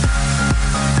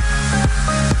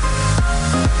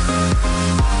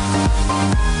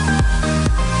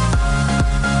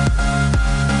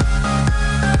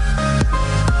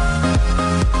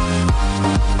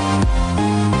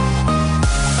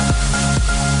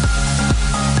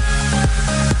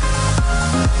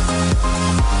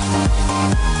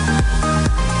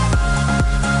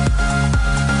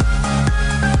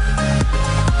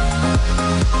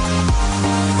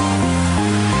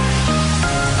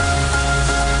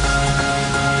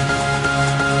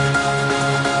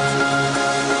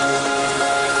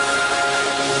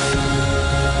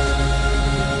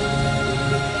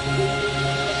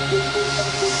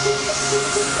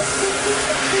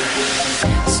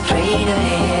 Straight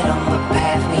ahead on the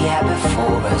path we have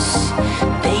before us.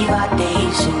 Day by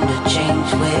day, soon the change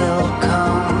will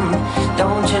come.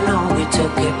 Don't you know we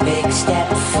took a big step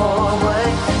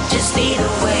forward? Just lead the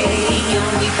way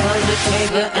and we pull the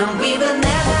trigger, and we will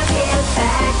never get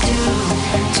back to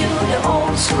the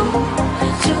old school,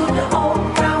 to the old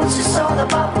grounds. It's all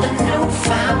about the new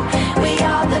found. We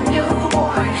are the new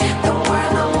war. The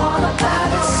world know all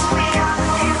about us.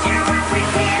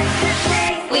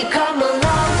 We come along.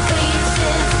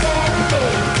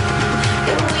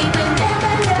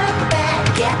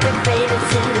 Faded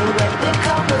silhouette, we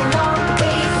come a long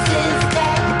way since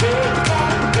that day.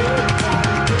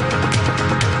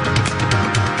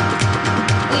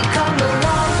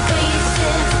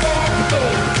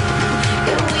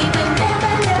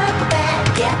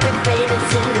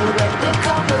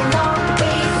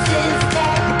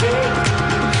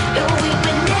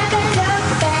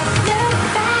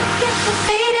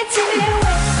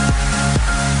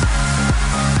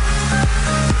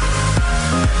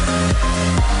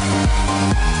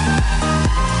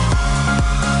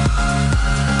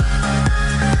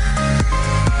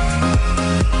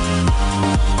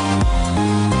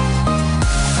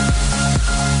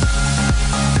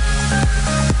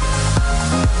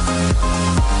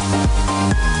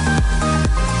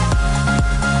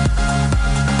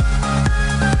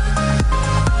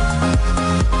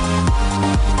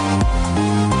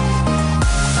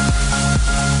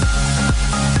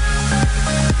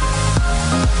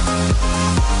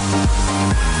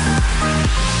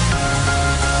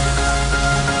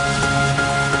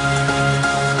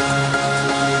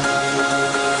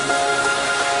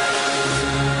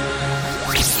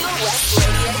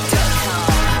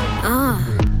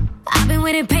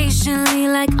 patiently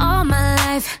like all my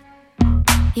life.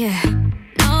 Yeah,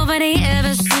 nobody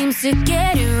ever seems to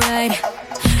get it right.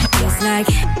 It's like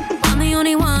I'm the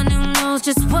only one who knows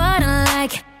just what I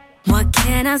like. What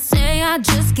can I say? I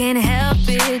just can't help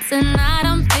it. Tonight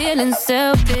I'm feeling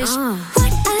selfish.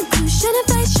 What I do,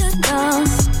 shouldn't I should know.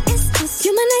 It's just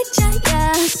human nature,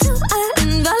 yeah. Do I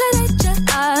invalidate you?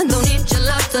 I don't need your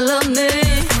love to love me.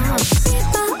 Be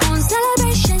my own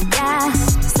celebration, yeah.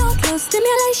 So close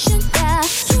stimulation, yeah.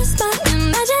 Use my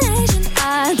imagination. I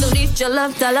don't need your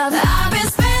love to love me. I've been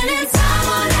spending time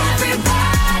on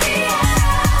everybody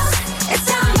else. It's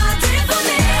time I did it for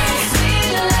me.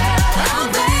 Sweet love, oh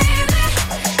baby.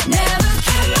 Never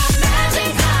kept my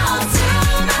magic all to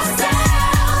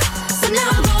myself. So now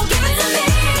I'm gonna give it to me.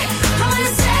 I'm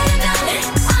gonna say it now.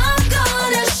 I'm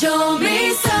gonna show me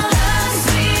some love,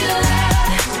 sweet love.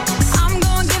 I'm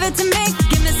gonna give it to me.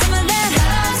 Give me some of that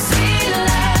love, sweet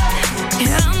love.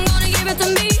 Yeah, I'm gonna give it to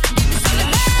me. Give me some of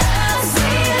that love,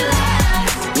 sweet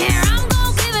love. Yeah, I'm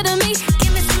gonna give it to me.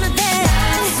 Give me some of that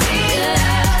love, sweet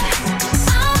love.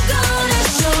 I'm gonna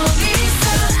show me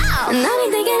some love. And I be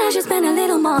thinking I should spend a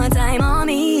little more time on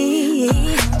me.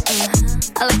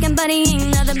 Looking, but he ain't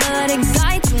nothing but a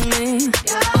guy to me.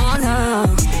 Oh no,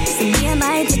 so me and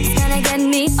my tips gonna get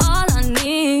me all I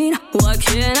need. What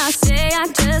can I say? I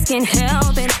just can't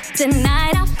help it.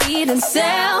 Tonight I'm feeling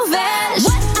selfish.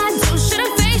 What I do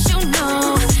shouldn't face you,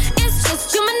 no. It's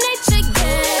just human nature,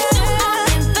 yeah. Do I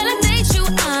invalidate you?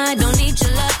 I don't need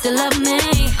your love to love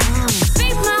me.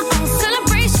 Be my own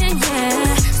celebration,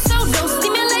 yeah. So no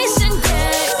stimulation,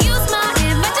 yeah. Use my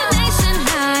imagination.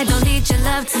 I don't need your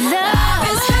love to love. I've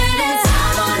been spending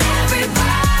time on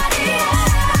everybody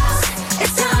else.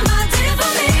 It's time I did it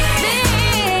for me.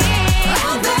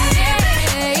 Oh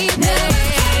baby, never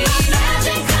kept my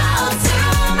magic all to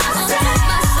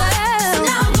myself. So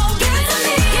now I'm gonna give it to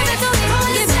me. Give it to me,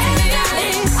 give it to me.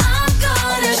 I'm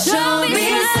gonna show me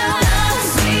some love,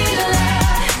 sweet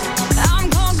love. I'm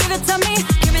gonna give it to me.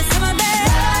 Give me some of that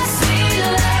love, sweet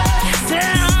love.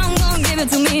 Yeah, I'm gonna give it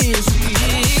to me.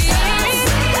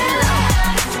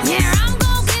 Yeah, I'm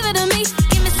gonna give it to me.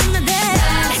 Give me some of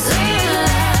that sweet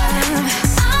love.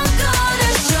 I'm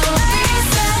gonna show me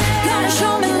some. Gonna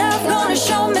show me love. Gonna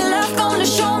show me love. Gonna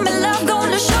show me love.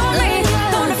 Gonna show me.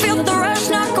 Gonna feel the rush.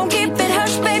 Not gonna keep it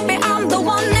hush, baby. I'm the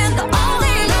one and the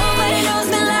only. Nobody knows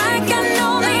me like I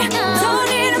know me. Don't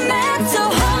need a man to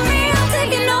hold me. I'm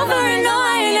taking over and no, I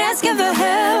ain't asking for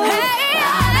help. Hey,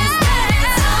 I've been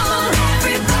spending time on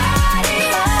everybody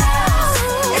else.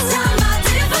 It's time I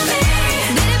did it for me.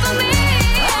 Did it for me.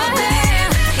 Oh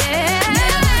baby, yeah.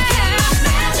 Never kept my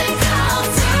magic all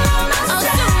to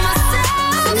myself.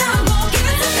 So now I'm gonna give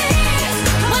it to me.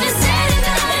 When it's said and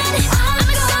done, I'm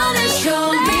gonna show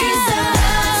me some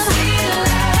love, sweet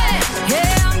love.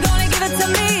 Yeah, I'm gonna give it to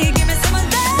me. Give me some of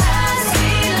that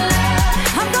sweet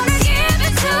love. I'm gonna give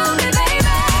it to me,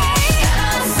 baby.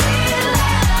 Sweet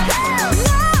love,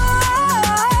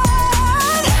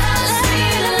 Lord.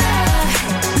 Sweet love,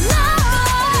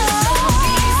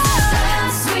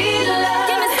 sweet love.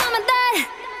 Give me some of that.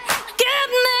 Give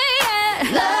me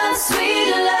love,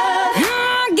 sweet love.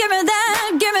 Give me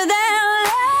that, give me that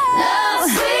love,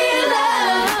 sweet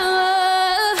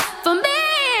love for me.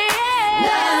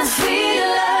 Love, sweet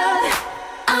love.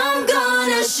 I'm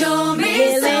gonna show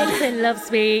me some. Listen, love,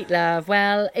 sweet love.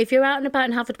 Well, if you're out and about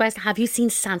in Haverfordwest, have you seen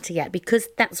Santa yet? Because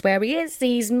that's where he is.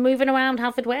 He's moving around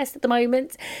Haverfordwest at the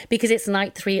moment because it's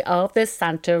night 3 of the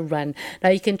Santa Run. Now,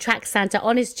 you can track Santa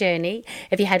on his journey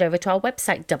if you head over to our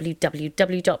website,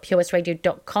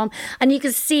 www.purewestradio.com, and you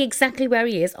can see exactly where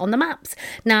he is on the maps.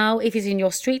 Now, if he's in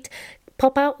your street,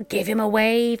 pop out, give him a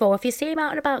wave, or if you see him out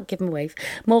and about, give him a wave.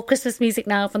 More Christmas music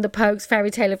now from the Pogues,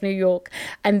 Fairy Tale of New York,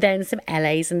 and then some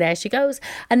LAs, and there she goes.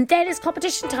 And then it's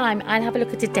competition time. I'll have a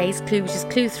look at today's clue, which is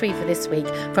clue 3 for this week,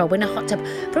 for our winner hot tub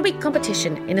for a week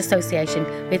competition in association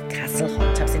with Castle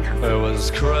Hot Tubs in Haverford. It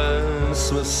was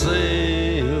Christmas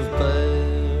Eve,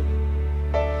 babe,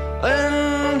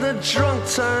 in the drunk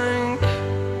tank.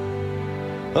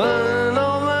 An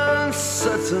old man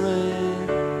said to me,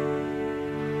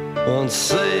 won't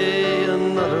see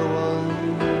another one.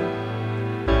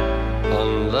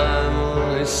 And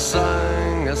then he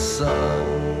sang a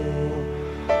song,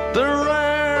 the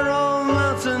rare old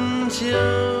mountain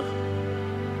dew.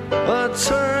 I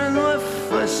turned my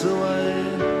face away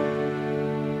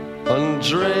and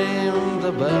dreamed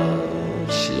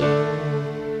about you.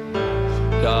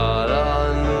 Got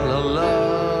on a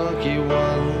lucky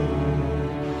one,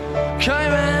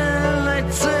 came in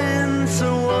 18 to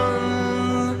 1.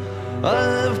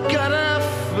 I've got a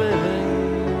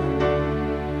feeling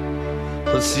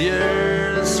this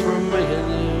year's for me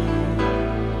and you.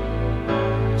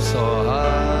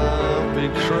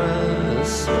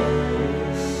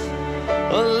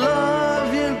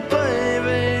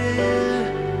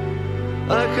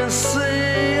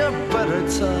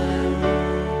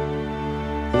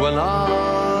 when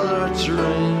all our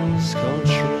dreams come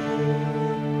true.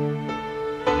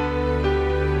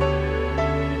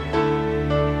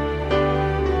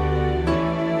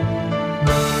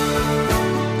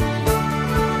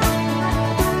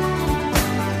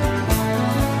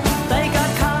 They got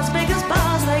cars big as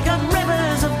bars, they got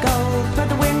rivers of gold, but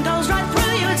the windows right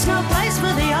through you, it's no place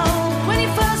for the old. When you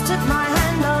first took my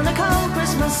hand on a cold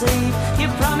Christmas Eve, you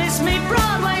promised me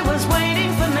Broadway was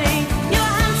waiting for me. You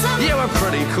were handsome, You were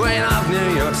pretty queen of New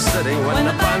York City. When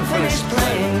the band finished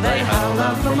playing, they held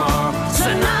out for more.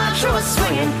 Sinatra was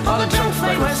swinging, all the drums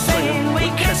they were singing. We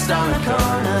kissed on the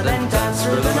corner, then danced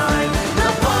through the night.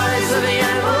 The boys of the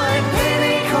NYPD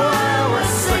choir were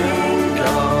singing,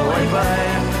 go away,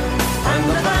 babe. And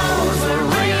the bells were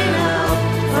ringing out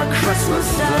for Christmas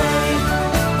Day.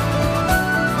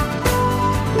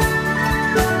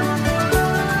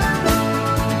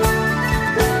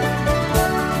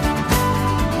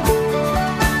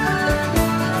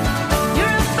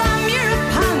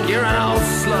 You're an old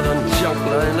slut and junk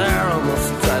lying there almost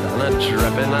dead on a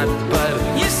dripping night bed.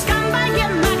 you scumbag, you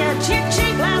maggot, you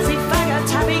cheap lousy faggot.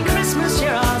 Happy Christmas,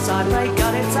 you're ours, I pray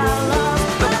God it's our love.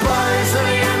 The boys of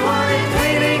the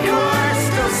NYPD choir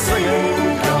still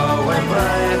singing, go away,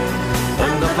 babe.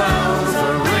 And the bells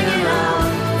are ringing out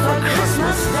for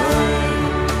Christmas Day.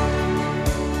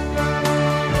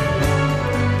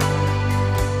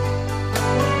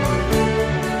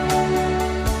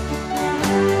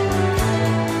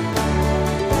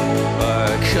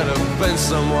 I could have been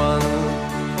someone.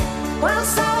 Well,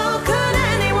 so could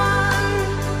anyone.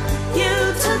 You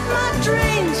took my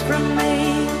dreams from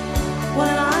me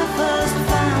when I first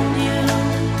found you.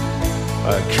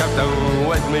 I kept them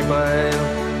with me, babe.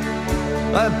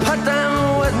 I put them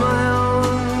with my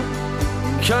own.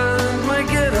 Can't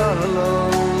make it all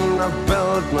alone. I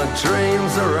built my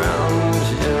dreams around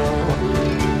you.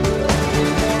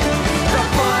 The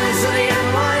boys of the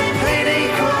NYPD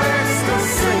choir still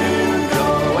singing, go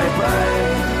away,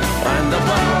 babe. And the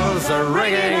bells are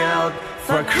ringing out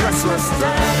for Christmas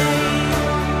Day.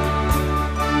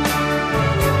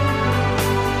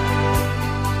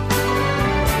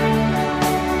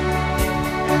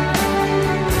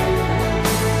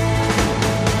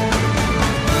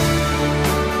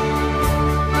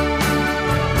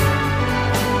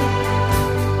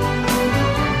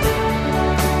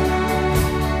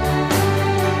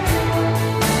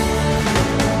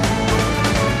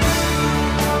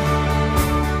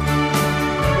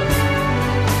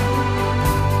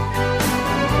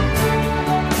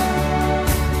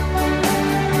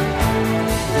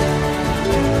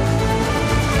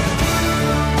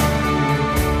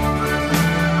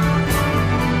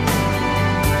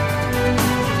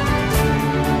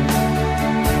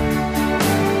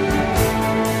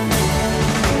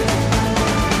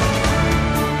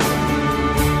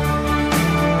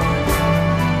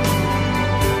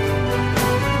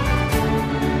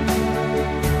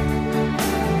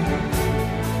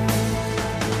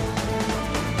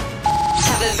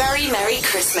 Have a very Merry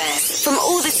Christmas from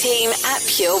all the team at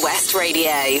Pure West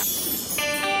Radio.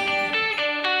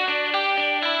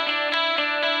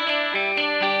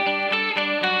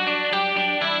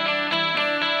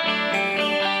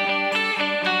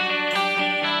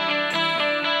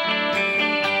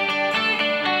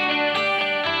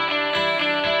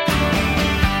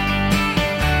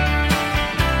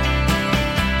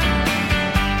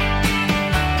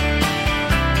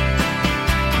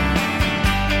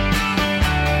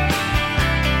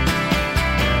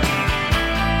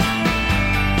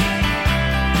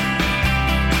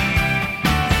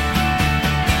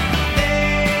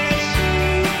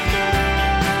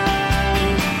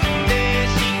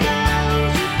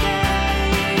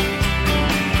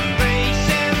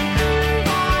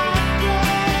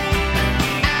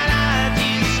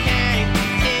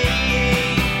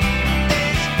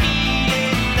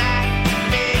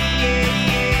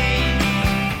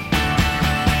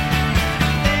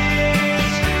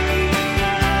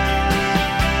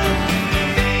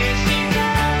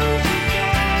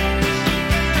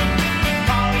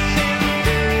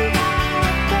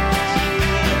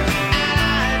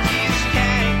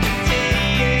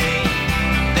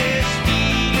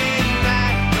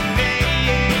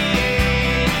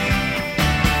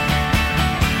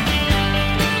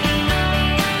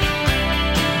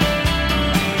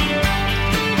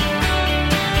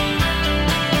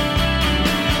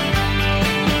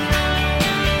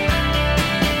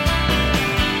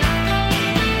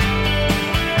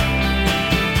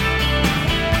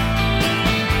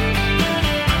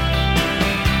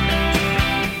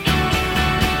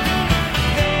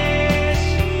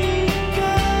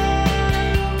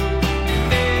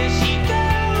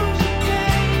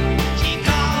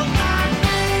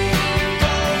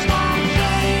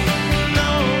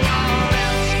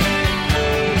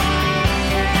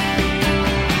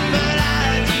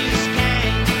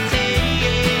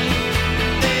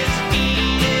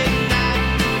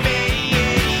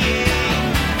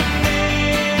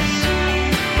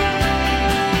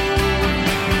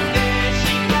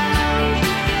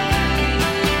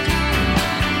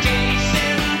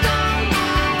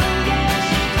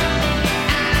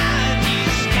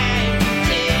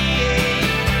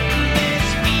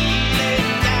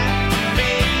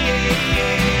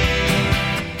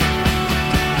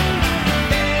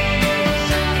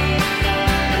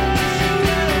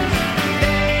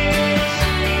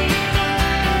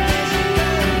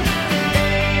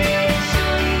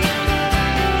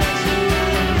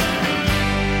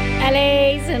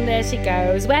 there she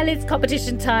goes. Well, it's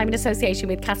competition time in association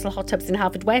with Castle Hot Tubs in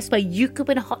Haverfordwest, where you could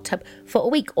win a hot tub for a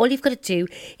week. All you've got to do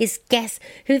is guess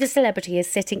who the celebrity is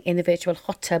sitting in the virtual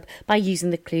hot tub by using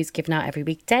the clues given out every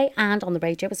weekday and on the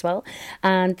radio as well.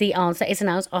 And the answer is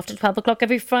announced after 12 o'clock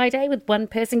every Friday, with one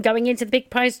person going into the big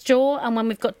prize draw. And when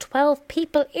we've got 12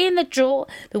 people in the draw,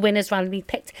 the winner's randomly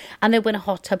picked and they win a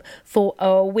hot tub for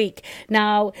a week.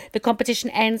 Now, the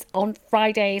competition ends on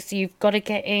Friday, so you've got to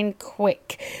get in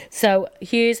quick. So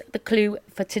here's the clue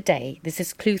for today. This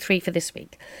is clue 3 for this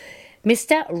week.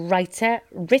 Mr. Writer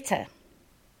Ritter.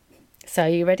 So are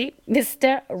you ready?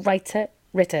 Mr. Writer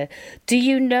Ritter. Do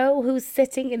you know who's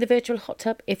sitting in the virtual hot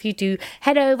tub? If you do,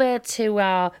 head over to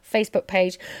our Facebook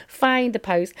page, find the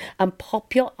post and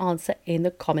pop your answer in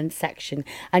the comments section.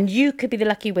 And you could be the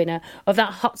lucky winner of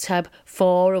that hot tub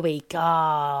for a week.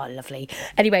 Ah, lovely.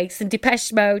 Anyway, some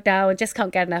Depeche Mode now and Just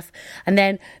Can't Get Enough. And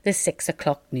then the 6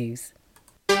 o'clock news.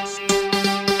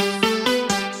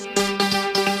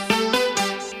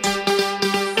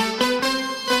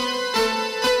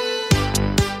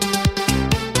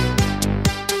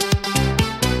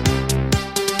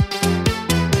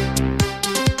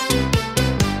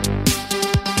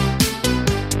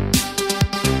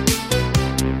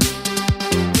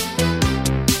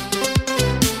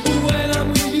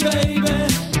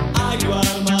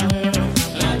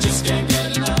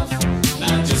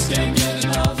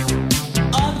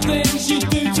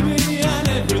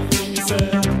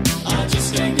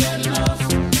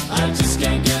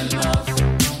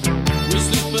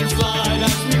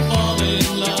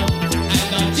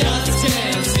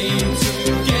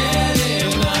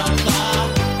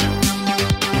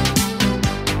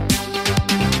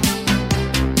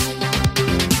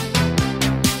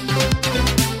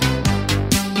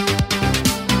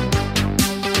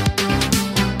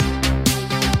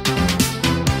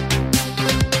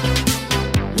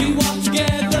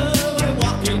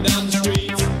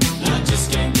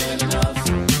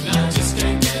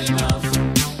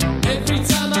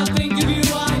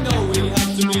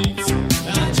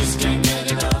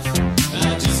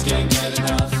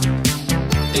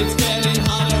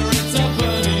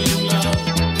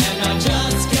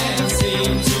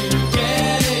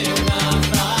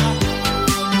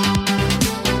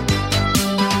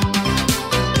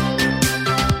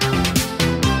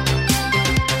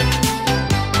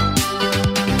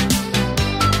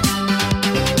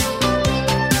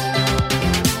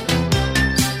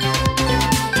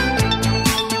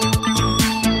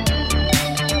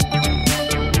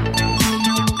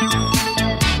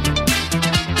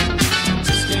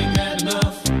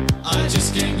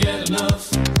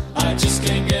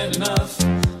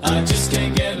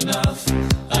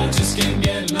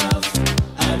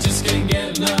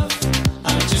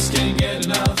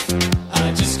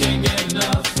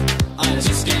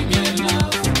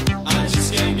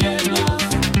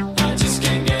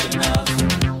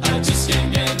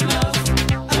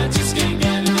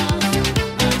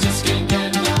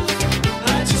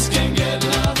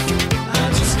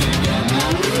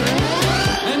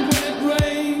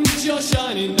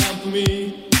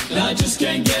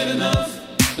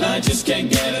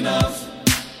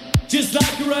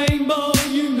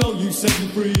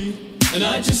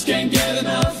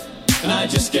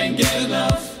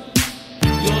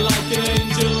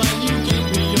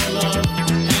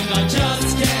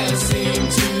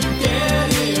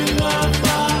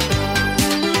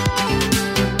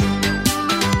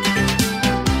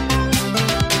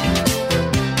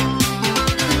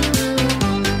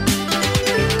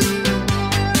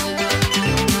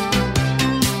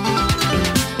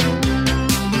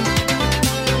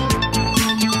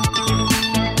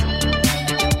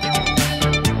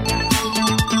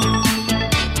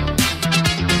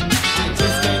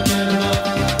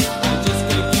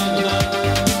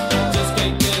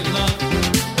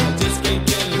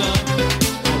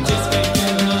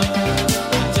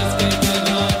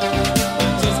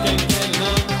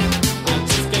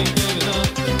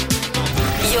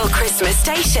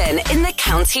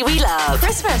 We love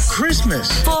Christmas.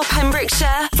 Christmas. For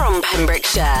Pembrokeshire, from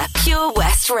Pembrokeshire, Pure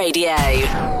West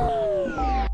Radio.